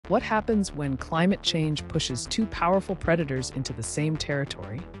What happens when climate change pushes two powerful predators into the same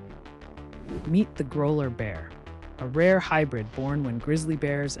territory? Meet the Grolar bear, a rare hybrid born when grizzly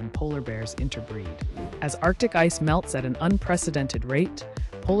bears and polar bears interbreed. As Arctic ice melts at an unprecedented rate,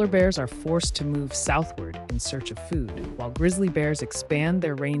 polar bears are forced to move southward in search of food, while grizzly bears expand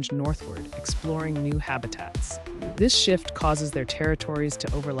their range northward, exploring new habitats. This shift causes their territories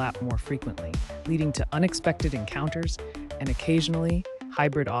to overlap more frequently, leading to unexpected encounters and occasionally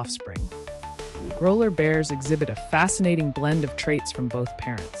hybrid offspring. Grolar bears exhibit a fascinating blend of traits from both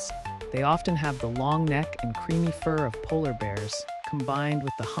parents. They often have the long neck and creamy fur of polar bears, combined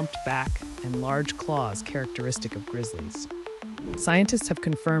with the humped back and large claws characteristic of grizzlies. Scientists have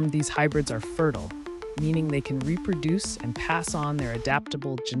confirmed these hybrids are fertile, meaning they can reproduce and pass on their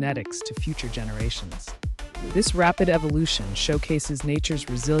adaptable genetics to future generations. This rapid evolution showcases nature's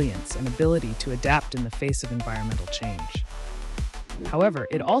resilience and ability to adapt in the face of environmental change. However,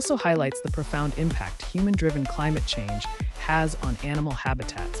 it also highlights the profound impact human-driven climate change has on animal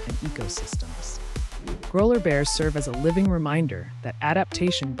habitats and ecosystems. Grolar bears serve as a living reminder that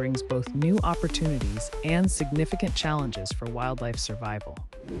adaptation brings both new opportunities and significant challenges for wildlife survival.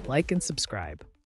 Like and subscribe.